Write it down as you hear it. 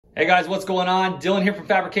Hey guys, what's going on? Dylan here from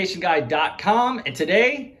FabricationGuide.com, and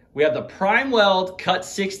today we have the PRIMEWELD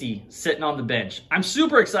CUT60 sitting on the bench. I'm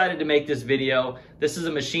super excited to make this video. This is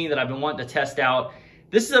a machine that I've been wanting to test out.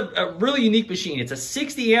 This is a really unique machine. It's a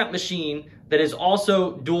 60 amp machine that is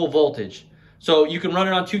also dual voltage. So you can run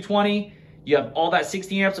it on 220, you have all that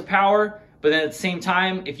 60 amps of power, but then at the same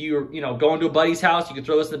time, if you're going to a buddy's house, you can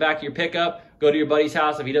throw this in the back of your pickup, go to your buddy's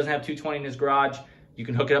house. If he doesn't have 220 in his garage, you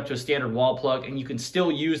can hook it up to a standard wall plug and you can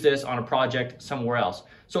still use this on a project somewhere else.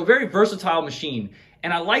 So a very versatile machine.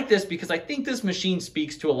 And I like this because I think this machine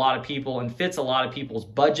speaks to a lot of people and fits a lot of people's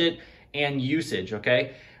budget and usage,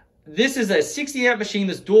 okay? This is a 60 amp machine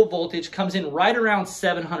that's dual voltage, comes in right around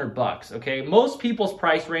 700 bucks, okay? Most people's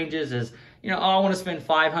price ranges is, oh, I want to spend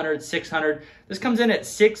 500, 600. This comes in at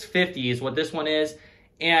 650 is what this one is.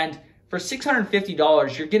 And for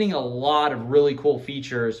 $650, you're getting a lot of really cool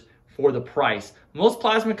features for the price. Most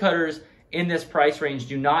plasma cutters in this price range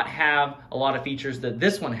do not have a lot of features that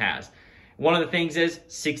this one has. One of the things is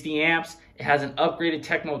 60 amps. It has an upgraded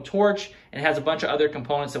Tecmo torch, and it has a bunch of other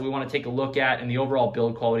components that we want to take a look at, and the overall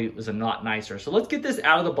build quality is a lot nicer. So let's get this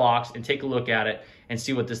out of the box and take a look at it and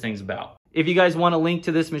see what this thing's about. If you guys want a link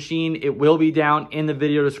to this machine, it will be down in the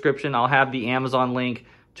video description. I'll have the Amazon link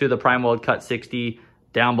to the PRIMEWELD CUT60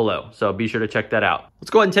 down below, so be sure to check that out. Let's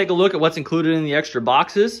go ahead and take a look at what's included in the extra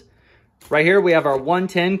boxes. Right here we have our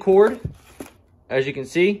 110 cord. As you can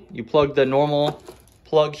see, you plug the normal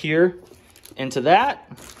plug here into that.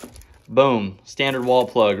 Boom, standard wall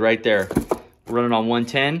plug right there. Running on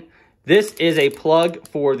 110. This is a plug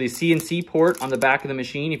for the CNC port on the back of the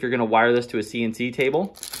machine if you're gonna wire this to a CNC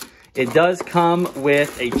table. It does come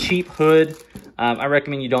with a cheap hood. I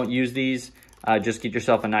recommend you don't use these. Just get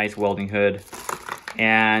yourself a nice welding hood.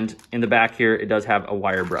 And in the back here, it does have a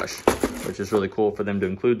wire brush, which is really cool for them to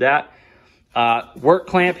include that. Work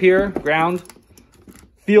clamp here, ground,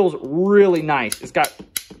 feels really nice. It's got,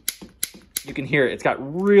 you can hear it, it's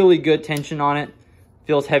got really good tension on it.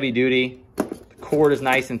 Feels heavy duty. The cord is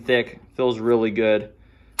nice and thick, feels really good.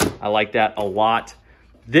 I like that a lot.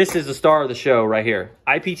 This is the star of the show right here.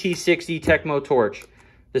 IPT-60 Tecmo torch.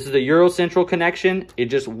 This is a Eurocentral connection.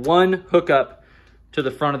 It's just one hookup to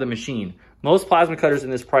the front of the machine. Most plasma cutters in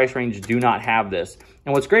this price range do not have this.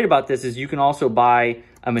 And what's great about this is you can also buy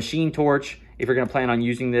a machine torch. If you're gonna plan on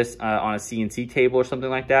using this on a CNC table or something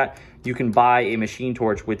like that, you can buy a machine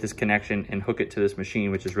torch with this connection and hook it to this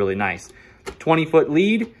machine, which is really nice. 20-foot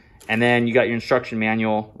lead, and then you got your instruction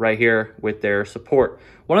manual right here with their support.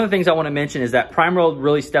 One of the things I wanna mention is that PRIMEWELD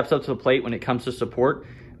really steps up to the plate when it comes to support.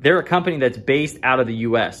 They're a company that's based out of the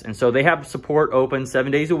US, and so they have support open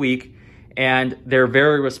 7 days a week, and they're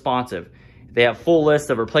very responsive. They have full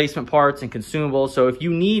lists of replacement parts and consumables, so if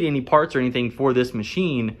you need any parts or anything for this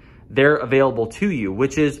machine, they're available to you,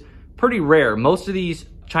 which is pretty rare. Most of these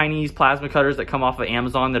Chinese plasma cutters that come off of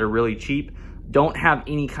Amazon that are really cheap don't have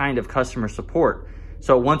any kind of customer support.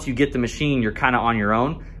 So once you get the machine, you're kind of on your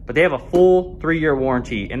own, but they have a full 3-year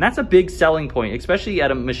warranty. And that's a big selling point, especially at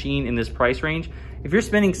a machine in this price range. If you're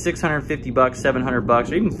spending 650 bucks, 700 bucks,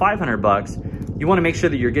 or even 500 bucks, you want to make sure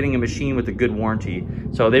that you're getting a machine with a good warranty.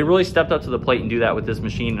 So they really stepped up to the plate and do that with this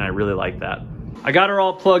machine, and I really like that. I got her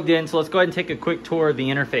all plugged in, so let's go ahead and take a quick tour of the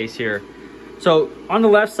interface here. So on the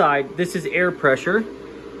left side, this is air pressure.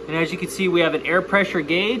 And as you can see, we have an air pressure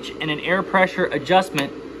gauge and an air pressure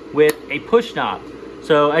adjustment with a push knob.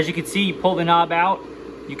 So as you can see, you pull the knob out,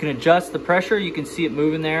 you can adjust the pressure. You can see it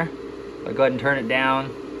moving there. I'll go ahead and turn it down,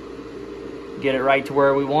 get it right to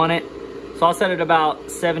where we want it. So I'll set it about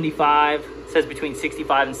 75, it says between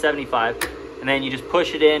 65 and 75. And then you just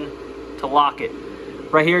push it in to lock it.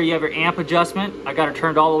 Right here, you have your amp adjustment. I got it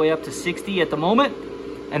turned all the way up to 60 at the moment.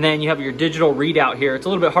 And then you have your digital readout here. It's a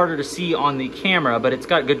little bit harder to see on the camera, but it's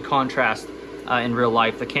got good contrast in real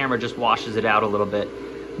life. The camera just washes it out a little bit.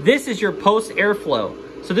 This is your post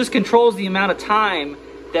airflow. So this controls the amount of time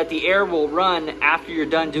that the air will run after you're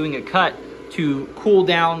done doing a cut to cool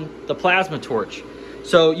down the plasma torch.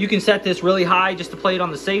 So you can set this really high just to play it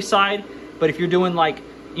on the safe side. But if you're doing like,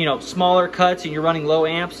 smaller cuts and you're running low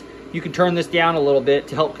amps, you can turn this down a little bit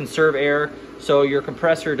to help conserve air so your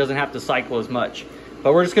compressor doesn't have to cycle as much.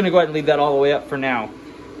 But we're just gonna go ahead and leave that all the way up for now.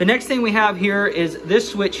 The next thing we have here is this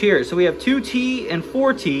switch here. So we have 2T and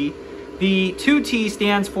 4T. The 2T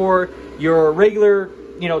stands for your regular,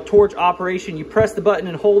 torch operation. You press the button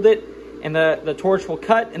and hold it, and the torch will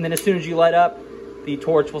cut, and then as soon as you let up, the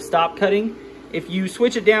torch will stop cutting. If you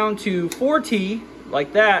switch it down to 4T,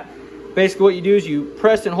 like that, basically what you do is you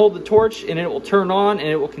press and hold the torch and it will turn on and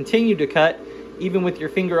it will continue to cut even with your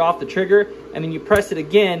finger off the trigger, and then you press it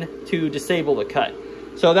again to disable the cut.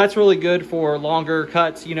 So that's really good for longer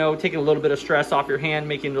cuts, you know, taking a little bit of stress off your hand,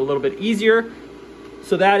 making it a little bit easier.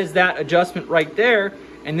 So that is that adjustment right there.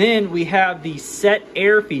 And then we have the set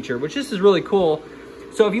air feature, which this is really cool.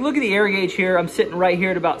 So if you look at the air gauge here, I'm sitting right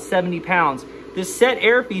here at about 70 pounds. This set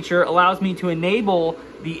air feature allows me to enable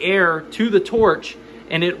the air to the torch,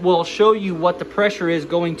 and it will show you what the pressure is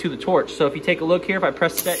going to the torch. So if you take a look here, if I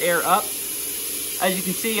press set air up, as you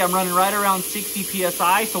can see, I'm running right around 60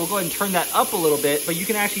 PSI. So we'll go ahead and turn that up a little bit, but you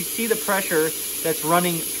can actually see the pressure that's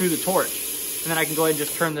running through the torch. And then I can go ahead and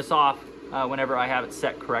just turn this off whenever I have it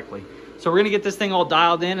set correctly. So we're gonna get this thing all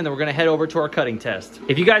dialed in, and then we're gonna head over to our cutting test.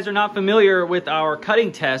 If you guys are not familiar with our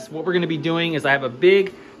cutting test, what we're gonna be doing is I have a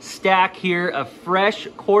big stack here of fresh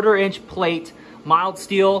 1/4-inch plate mild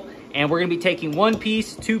steel, and we're gonna be taking 1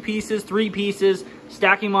 piece, 2 pieces, 3 pieces,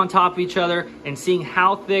 stacking them on top of each other and seeing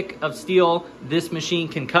how thick of steel this machine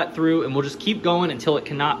can cut through, and we'll just keep going until it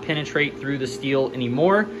cannot penetrate through the steel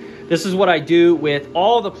anymore. This is what I do with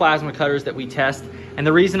all the plasma cutters that we test, and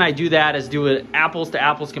the reason I do that is do an apples to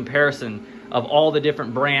apples comparison of all the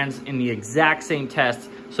different brands in the exact same test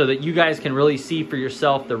so that you guys can really see for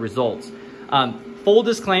yourself the results. Full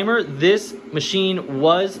disclaimer, this machine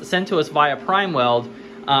was sent to us via PrimeWeld,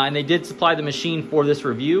 and they did supply the machine for this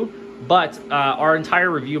review, but our entire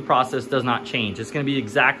review process does not change. It's gonna be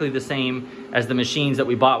exactly the same as the machines that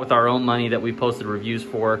we bought with our own money that we posted reviews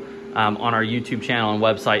for on our YouTube channel and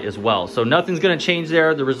website as well. So nothing's gonna change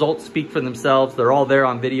there. The results speak for themselves. They're all there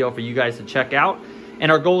on video for you guys to check out.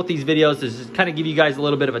 And our goal with these videos is just kind of give you guys a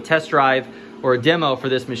little bit of a test drive or a demo for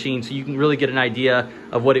this machine so you can really get an idea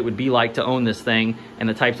of what it would be like to own this thing and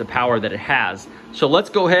the types of power that it has. So let's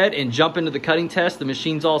go ahead and jump into the cutting test. The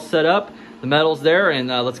machine's all set up, the metal's there, and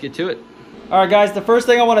let's get to it. All right, guys, the first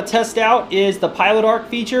thing I want to test out is the pilot arc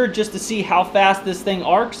feature just to see how fast this thing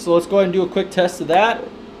arcs. So let's go ahead and do a quick test of that.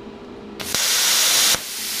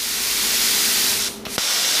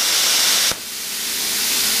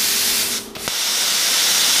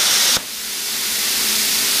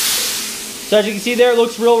 So as you can see there, it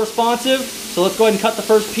looks real responsive. So let's go ahead and cut the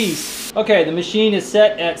first piece. Okay, the machine is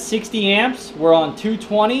set at 60 amps. We're on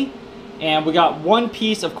 220, and we got 1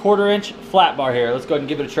 piece of 1/4-inch flat bar here. Let's go ahead and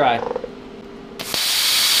give it a try.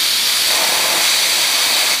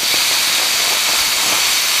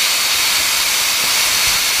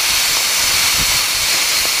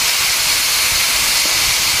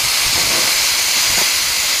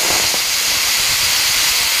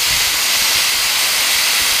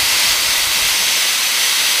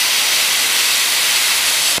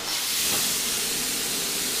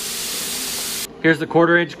 Here's the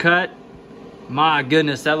 1/4-inch cut. My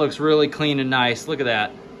goodness, that looks really clean and nice. Look at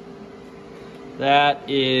that. That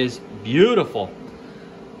is beautiful.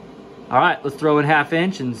 All right, let's throw in 1/2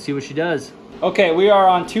 inch and see what she does. Okay, we are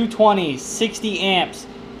on 220, 60 amps.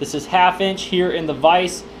 This is 1/2 inch here in the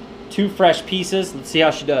vise. 2 fresh pieces. Let's see how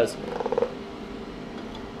she does.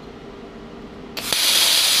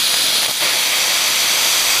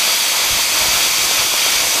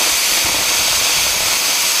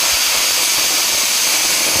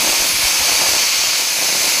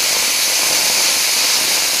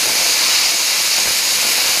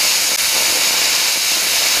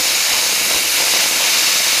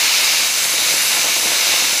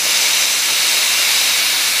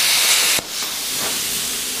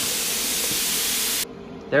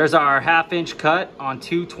 There's our 1/2 inch cut on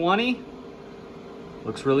 220.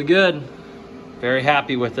 Looks really good. Very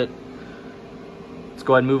happy with it. Let's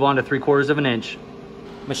go ahead and move on to 3/4 of an inch.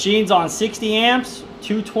 Machine's on 60 amps,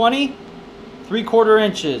 220, 3/4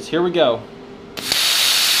 inches. Here we go.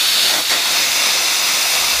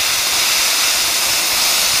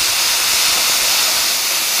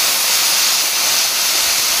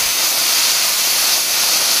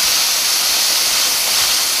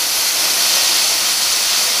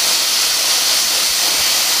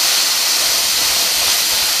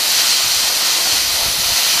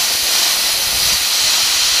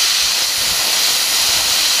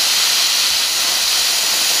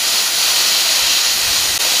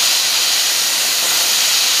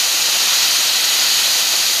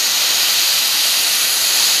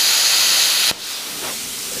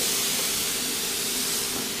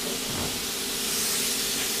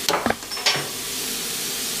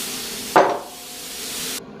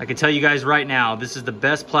 I can tell you guys right now, this is the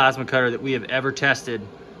best plasma cutter that we have ever tested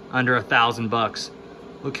under $1,000.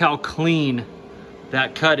 Look how clean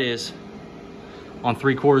that cut is on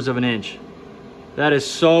 3/4 of an inch. That is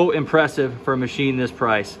so impressive for a machine this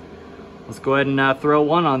price. Let's go ahead and throw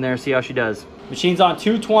one on there, see how she does. Machine's on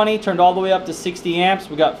 220, turned all the way up to 60 amps.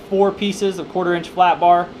 We got 4 pieces of 1/4 inch flat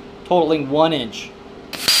bar, totaling 1 inch.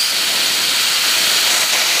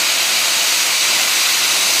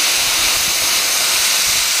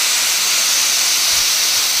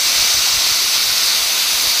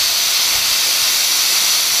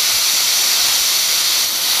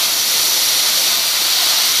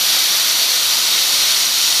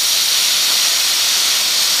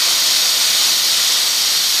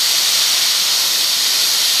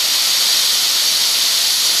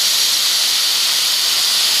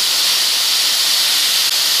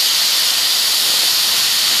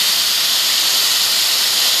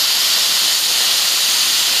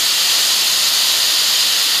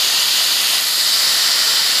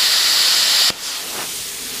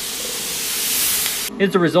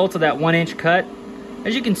 Here's the results of that 1-inch cut.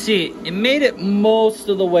 As you can see, it made it most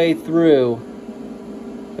of the way through,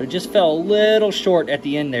 but it just fell a little short at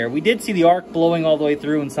the end there. We did see the arc blowing all the way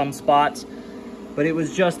through in some spots, but it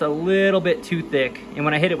was just a little bit too thick. And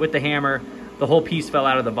when I hit it with the hammer, the whole piece fell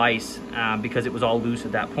out of the vise because it was all loose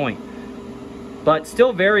at that point. But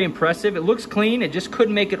still very impressive. It looks clean, it just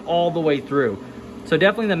couldn't make it all the way through. So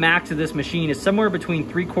definitely the max of this machine is somewhere between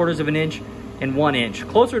 3/4 of an inch and 1 inch.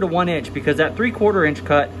 Closer to 1 inch, because that 3/4 inch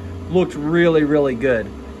cut looked really, really good.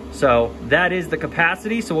 So that is the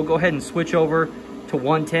capacity. So we'll go ahead and switch over to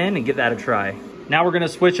 110 and give that a try. Now we're gonna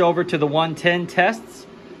switch over to the 110 tests.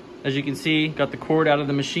 As you can see, got the cord out of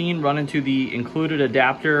the machine, run into the included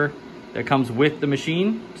adapter that comes with the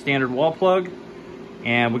machine, standard wall plug.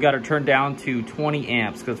 And we got her turned down to 20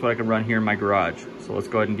 amps, because that's what I can run here in my garage. So let's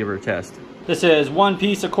go ahead and give her a test. This is one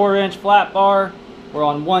piece of 1/4 inch flat bar. We're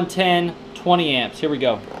on 110, 20 amps. Here we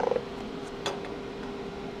go.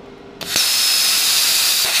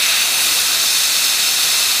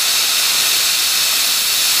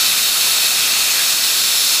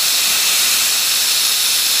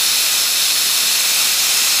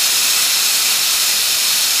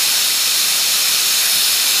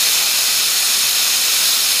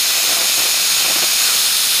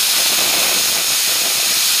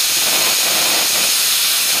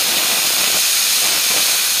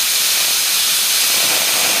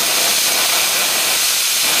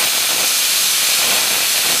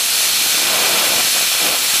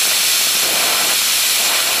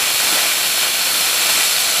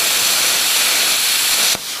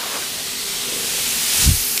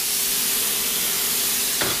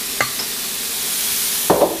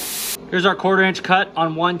 Here's our 1/4 inch cut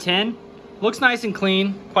on 110. Looks nice and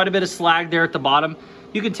clean. Quite a bit of slag there at the bottom.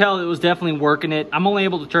 You can tell it was definitely working it. I'm only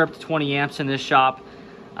able to turn up to 20 amps in this shop.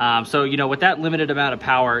 So, you know, with that limited amount of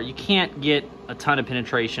power, you can't get a ton of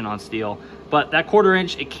penetration on steel. But that 1/4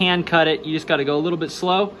 inch, it can cut it. You just got to go a little bit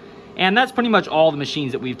slow. And that's pretty much all the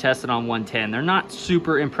machines that we've tested on 110. They're not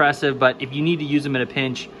super impressive, but if you need to use them in a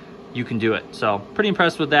pinch, you can do it. So pretty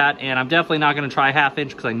impressed with that. And I'm definitely not going to try 1/2 inch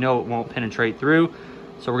because I know it won't penetrate through.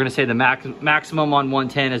 So we're gonna say the maximum on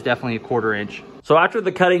 110 is definitely a 1/4 inch. So after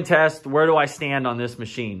the cutting test, where do I stand on this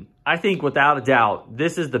machine? I think without a doubt,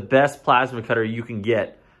 this is the best plasma cutter you can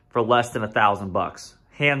get for less than $1,000,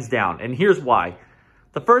 hands down. And here's why.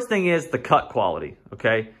 The first thing is the cut quality,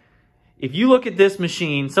 okay? If you look at this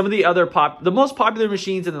machine, some of the other the most popular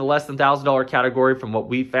machines in the less than $1,000 category from what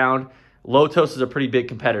we found, Lotos is a pretty big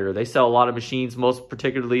competitor. They sell a lot of machines, most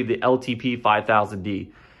particularly the LTP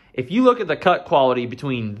 5000D. If you look at the cut quality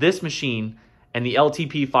between this machine and the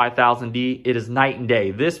LTP 5000D, it is night and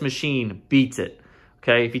day. This machine beats it,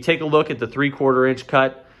 okay? If you take a look at the 3/4 inch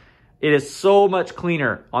cut, it is so much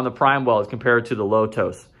cleaner on the PRIMEWELD compared to the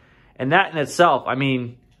Lotos. And that in itself, I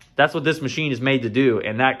mean, that's what this machine is made to do,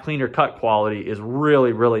 and that cleaner cut quality is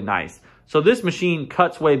really, really nice. So this machine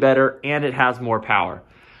cuts way better, and it has more power.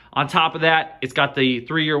 On top of that, it's got the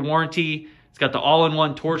 3-year warranty. It's got the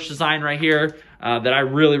all-in-one torch design right here that I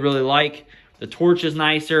really, really like. The torch is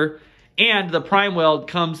nicer. And the PRIMEWELD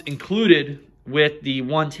comes included with the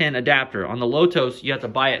 110 adapter. On the Lotos, you have to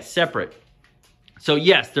buy it separate. So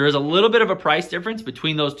yes, there is a little bit of a price difference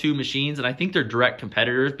between those two machines, and I think they're direct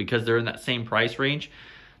competitors because they're in that same price range.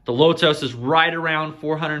 The Lotos is right around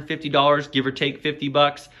 $450, give or take 50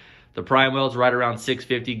 bucks. The PRIMEWELD's right around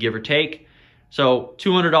 $650, give or take. So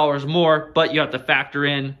 $200 more, but you have to factor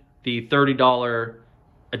in the $30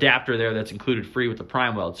 adapter there that's included free with the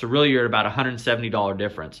PRIMEWELD. So really you're at about $170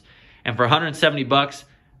 difference. And for 170 bucks,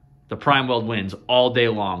 the PRIMEWELD wins all day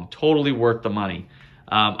long. Totally worth the money.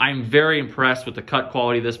 I'm very impressed with the cut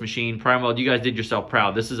quality of this machine. PRIMEWELD, you guys did yourself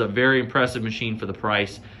proud. This is a very impressive machine for the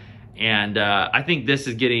price. And I think this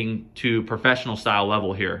is getting to professional style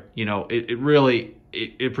level here. You know, it really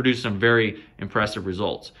produced some very impressive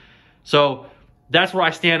results. So that's where I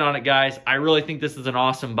stand on it, guys. I really think this is an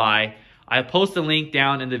awesome buy. I post a link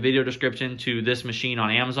down in the video description to this machine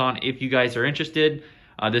on Amazon if you guys are interested.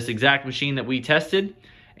 This exact machine that we tested.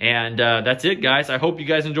 And that's it, guys. I hope you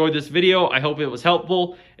guys enjoyed this video. I hope it was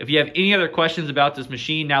helpful. If you have any other questions about this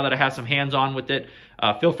machine, now that I have some hands-on with it,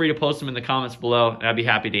 feel free to post them in the comments below, and I'd be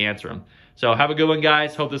happy to answer them. So have a good one,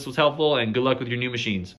 guys. Hope this was helpful, and good luck with your new machines.